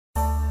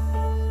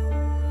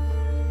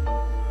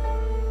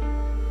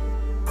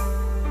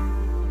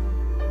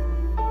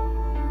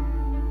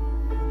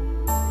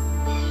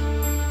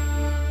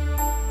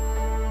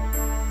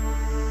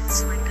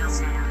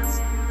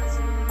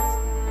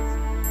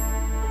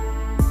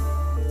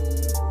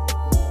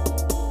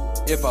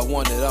If I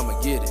want it, I'ma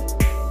get it.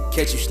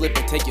 Catch you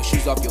slipping, take your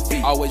shoes off your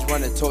feet. Always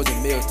running towards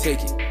a meal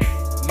ticket.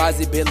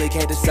 Mozzie Billy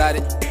can't decide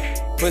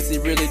it. Pussy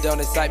really don't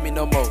excite me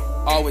no more.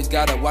 Always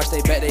gotta watch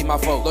they back, they my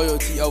foe.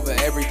 Loyalty over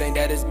everything,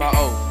 that is my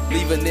own.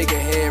 Leave a nigga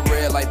head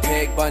red like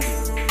Peg Bundy.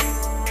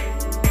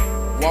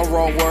 One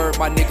wrong word,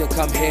 my nigga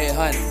come head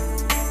honey.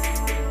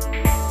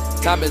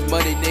 Time is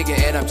money, nigga,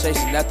 and I'm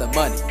chasing after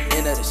money.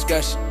 In a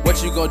discussion,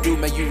 what you gon' do,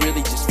 man? You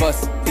really just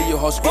fussing. Leave your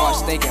whole squad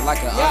stinking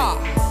like an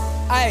onion.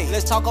 Ayy,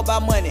 let's talk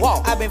about money.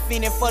 Whoa. I've been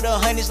fiending for the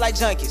hundreds like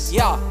junkies.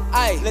 Yeah,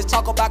 ayy, let's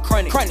talk about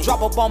chronic.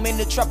 Drop a bomb in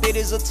the trap, it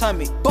is a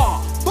tummy.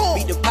 Bomb, boom.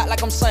 Beat the pot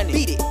like I'm Sunny.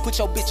 Beat it. Put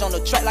your bitch on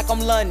the track like I'm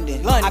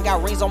London. I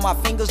got rings on my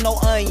fingers, no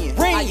onion.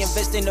 I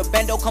invest in the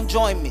bando, come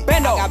join me. I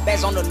got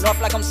bags on the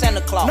north like I'm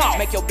Santa Claus.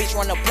 Make your bitch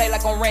run the play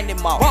like I'm Randy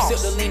Moss. Sip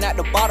the lean out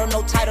the bottle,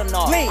 no title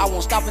knob. I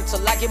won't stop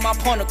until I get my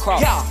point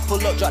across.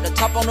 Pull up, drop the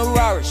top on the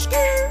Rari.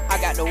 I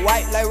got the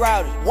white like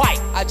Rowdy.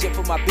 I just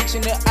put my bitch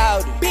in the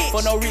Audi.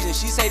 For no reason,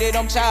 she say that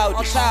I'm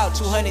childish.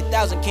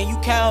 200,000, can you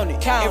count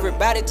it?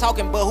 Everybody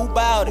talking, but who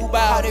bout it?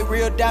 How they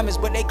real diamonds,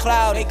 but they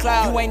cloud.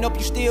 You ain't up,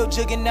 you still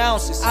jugging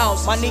ounces.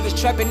 My niggas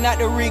trapping out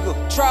the Regal.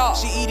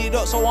 She eat it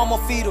up, so I'ma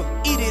feed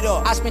her. Eat it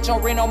up. I spent your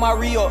rent on my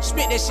Rio.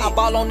 Spent that shit. I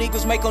ball on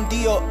niggas, make them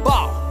D up.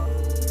 Ball.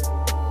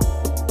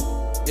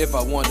 If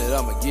I want it,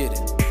 I'ma get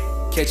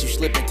it. Catch you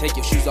slipping, take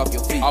your shoes off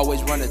your feet.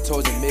 Always running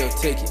towards a meal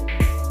ticket.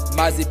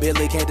 Mozzie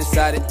Billy can't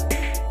decide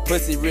it.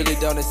 Pussy really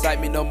don't excite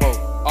me no more.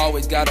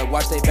 Always gotta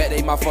watch they back,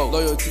 they my foe.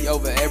 Loyalty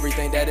over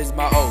everything, that is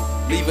my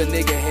own. Leave a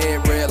nigga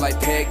head red like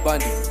Peg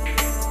Bundy.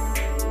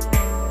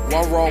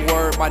 One wrong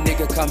word, my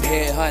nigga come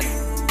head honey.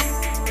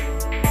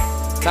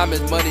 Time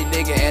is money,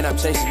 nigga, and I'm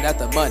chasing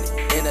after money.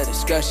 In a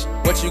discussion,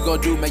 what you gon'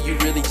 do, man? You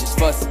really just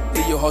fussing.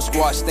 Leave your whole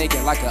squad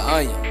stinking like an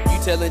onion.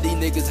 You telling these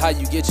niggas how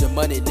you get your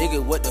money,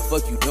 nigga, what the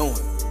fuck you doing?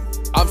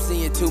 I'm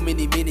seeing too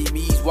many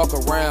mini-me's walk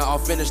around, I'm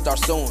finna start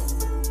suing.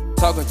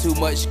 Talking too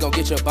much, gon'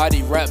 get your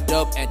body wrapped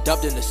up and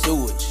dumped in the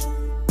sewage.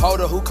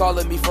 Hold up, who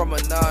calling me from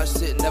a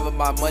non-shit? Never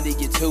my money,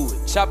 get to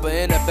it. Chopper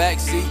in the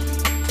backseat,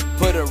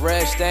 put a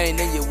red stain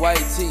in your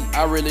white tee.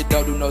 I really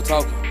don't do no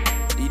talking.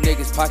 These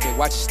niggas pocket,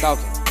 watch you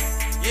stalking.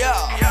 Yeah,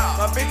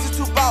 my bitch is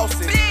too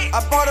bossy.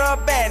 I bought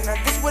her a bag, now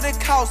guess what it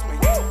cost me?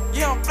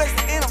 Yeah, I'm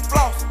flexing and I'm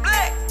flossing.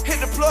 Hit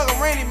the plug,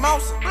 I'm Randy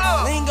Mouse.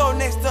 Lingo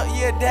next up,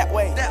 yeah, that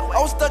way. I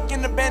was stuck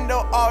in the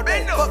bando all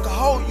day. Fuck a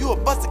hoe, you a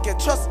buster, can't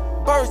trust it.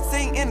 Birds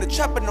sing in the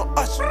trap, but no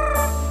usher.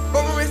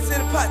 Rub my wrist in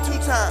the pot 2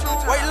 times.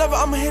 White lover,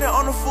 I'ma hit it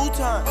on the full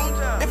time.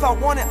 If I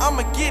want it,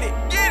 I'ma get it.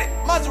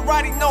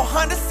 Maserati, no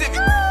Honda Civic.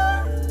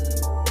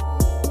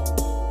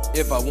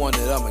 If I want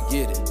it, I'ma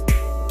get it.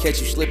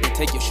 Catch you slipping,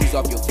 take your shoes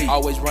off your feet.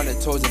 Always running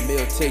towards a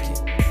meal ticket.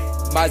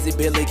 Mozzie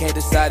Billy can't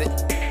decide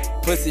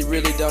it. Pussy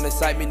really don't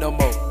excite me no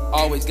more.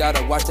 Always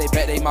gotta watch they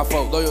back, they my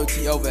foe.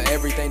 Loyalty over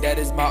everything, that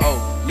is my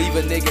own. Leave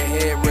a nigga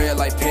head red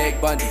like Peg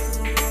Bundy.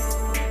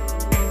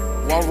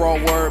 One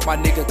wrong word, my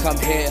nigga come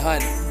head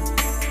honey.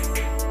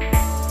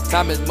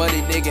 Time is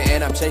money, nigga,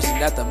 and I'm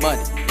chasing after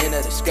money. In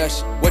a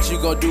discussion, what you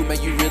gon' do,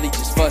 man? You really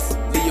just fussing.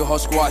 Leave your whole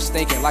squad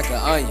stinking like an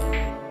onion.